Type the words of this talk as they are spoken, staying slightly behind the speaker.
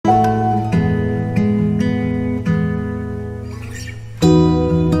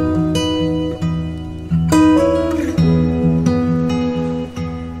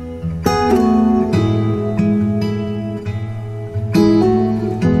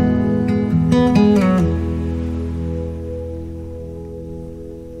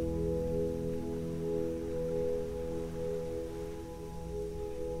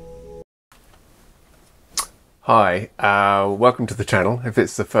Hi, welcome to the channel. If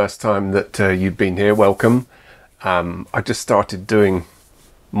it's the first time that you've been here, welcome. I just started doing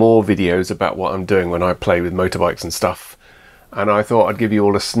more videos about what I'm doing when I play with motorbikes and stuff, and I thought I'd give you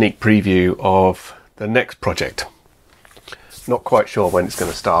all a sneak preview of the next project. Not quite sure when it's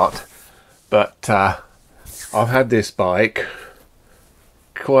going to start, but I've had this bike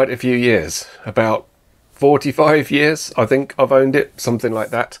quite a few years, about 45 years I think I've owned it, something like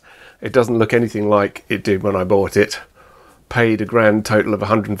that. It doesn't look anything like it did when I bought it. Paid a grand total of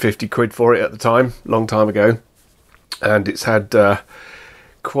 150 quid for it at the time, long time ago. And it's had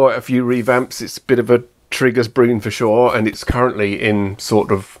quite a few revamps. It's a bit of a Triggers broom for sure, and it's currently in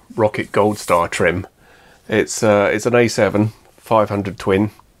sort of Rocket Gold Star trim. It's an A7 500 twin,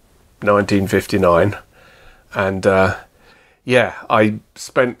 1959. And yeah, I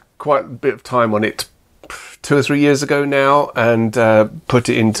spent quite a bit of time on it 2 or 3 years ago now, and put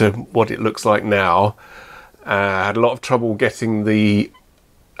it into what it looks like now. I had a lot of trouble getting the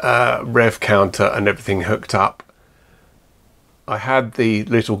rev counter and everything hooked up. I had the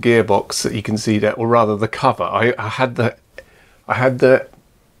little gearbox that you can see there, or rather the cover. I had the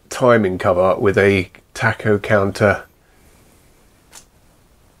timing cover with a tacho counter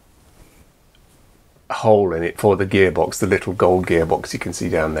hole in it for the gearbox, the little gold gearbox you can see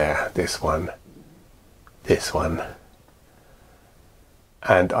down there. This one.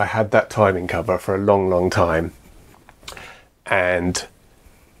 And I had that timing cover for a long time, and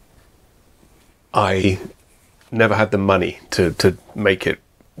I never had the money to make it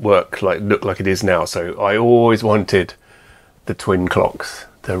look like it is now. So I always wanted the twin clocks,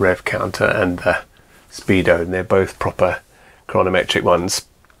 the rev counter and the speedo, and they're both proper chronometric ones.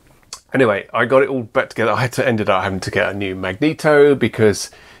 Anyway, I got it all back together. I ended up having to get a new magneto,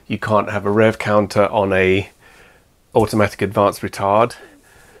 because you can't have a rev counter on a automatic advanced retard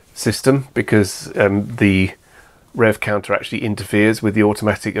system, because the rev counter actually interferes with the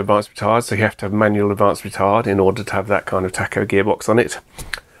automatic advanced retard, so you have to have manual advanced retard in order to have that kind of tacho gearbox on it.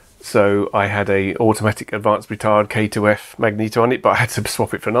 So I had a automatic advanced retard K2F magneto on it, but I had to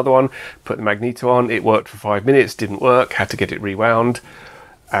swap it for another one, put the magneto on. It worked for 5 minutes, didn't work, had to get it rewound.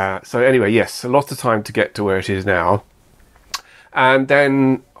 So anyway, yes, a lot of time to get to where it is now. And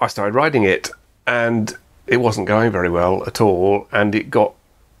then I started riding it, and it wasn't going very well at all, and it got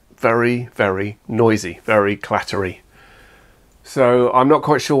very noisy, very clattery. So I'm not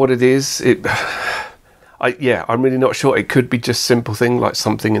quite sure what it is. Yeah, I'm really not sure. It could be just simple thing like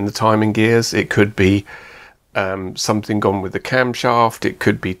something in the timing gears. It could be something gone with the camshaft. It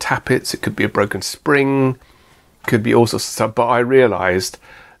could be tappets. It could be a broken spring. Could be all sorts of stuff. But I realised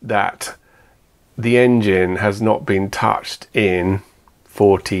that the engine has not been touched in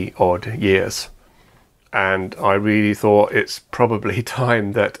 40 odd years, and I really thought it's probably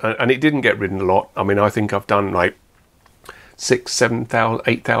time that, and it didn't get ridden a lot. I mean, I think I've done like 6,000, 7,000,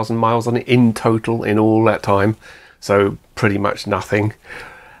 8,000 miles on it in total in all that time, so pretty much nothing.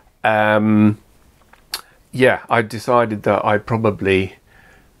 Yeah, I decided that I probably,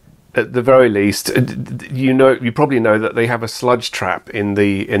 at the very least, you probably know that they have a sludge trap in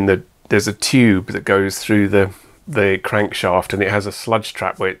the there's a tube that goes through the crankshaft, and it has a sludge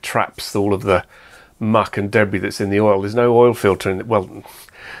trap where it traps all of the muck and debris that's in the oil. There's no oil filter in it. Well,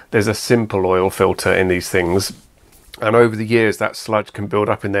 there's a simple oil filter in these things, and over the years that sludge can build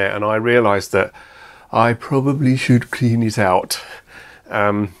up in there, and I realized that I probably should clean it out,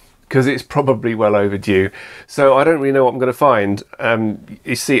 because it's probably well overdue. So I don't really know what I'm going to find.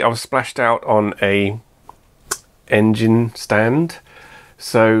 You see, I was splashed out on a engine stand,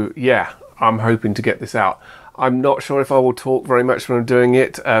 so yeah, I'm hoping to get this out. I'm not sure if I will talk very much when I'm doing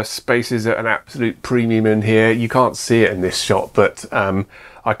it. Space is at an absolute premium in here. You can't see it in this shot, but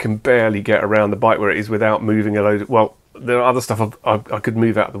I can barely get around the bike where it is without moving a load of, well, there are other stuff I could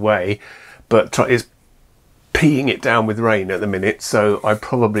move out of the way, but it's peeing it down with rain at the minute, so I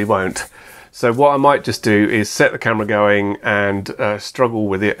probably won't. So what I might just do is set the camera going and struggle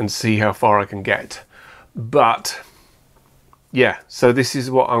with it and see how far I can get. But yeah, so this is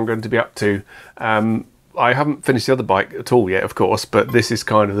what I'm going to be up to. I haven't finished the other bike at all yet, of course, but this is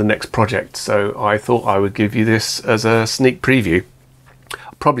kind of the next project, so I thought I would give you this as a sneak preview.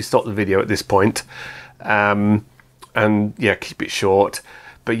 I'll probably stop the video at this point, and yeah, keep it short.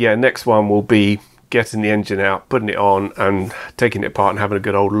 But yeah, next one will be getting the engine out, putting it on and taking it apart and having a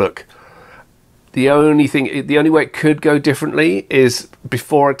good old look. The only way it could go differently is,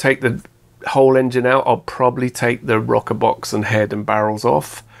 before I take the whole engine out, I'll probably take the rocker box and head and barrels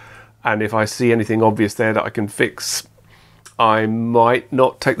off, and if I see anything obvious there that I can fix, I might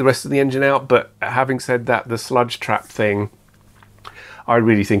not take the rest of the engine out. But having said that, the sludge trap thing, I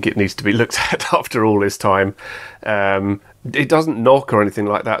really think it needs to be looked at after all this time. It doesn't knock or anything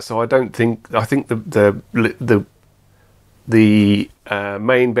like that, so I don't think, I think the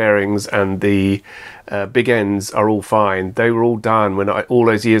main bearings and the big ends are all fine. They were all done when all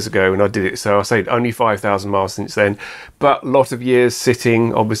those years ago when I did it, so I say only 5,000 miles since then, but a lot of years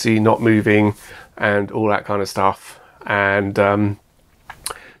sitting, obviously not moving and all that kind of stuff. And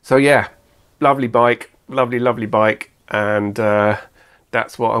so yeah, lovely bike, lovely bike, and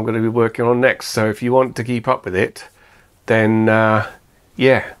that's what I'm going to be working on next. So if you want to keep up with it, then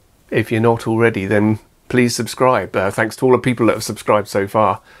yeah, if you're not already, then please subscribe. Thanks to all the people that have subscribed so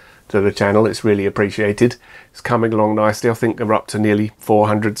far to the channel. It's really appreciated. It's coming along nicely. I think we're up to nearly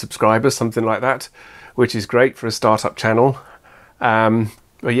 400 subscribers, something like that, which is great for a startup channel.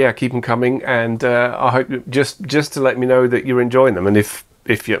 But yeah, keep them coming, and I hope just to let me know that you're enjoying them. And if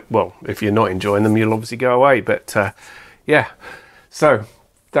you're not enjoying them, you'll obviously go away. But yeah, so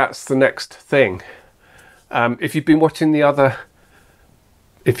that's the next thing. If you've been watching the other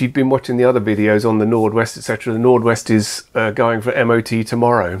videos on the Nordwest, etc., the Nordwest is going for MOT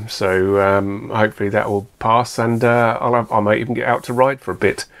tomorrow, so hopefully that will pass, and I might even get out to ride for a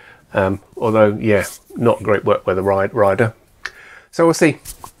bit. Although, yeah, not great work weather rider. So we'll see.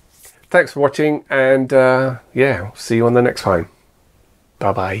 Thanks for watching, and yeah, see you on the next one.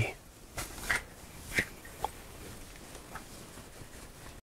 Bye bye.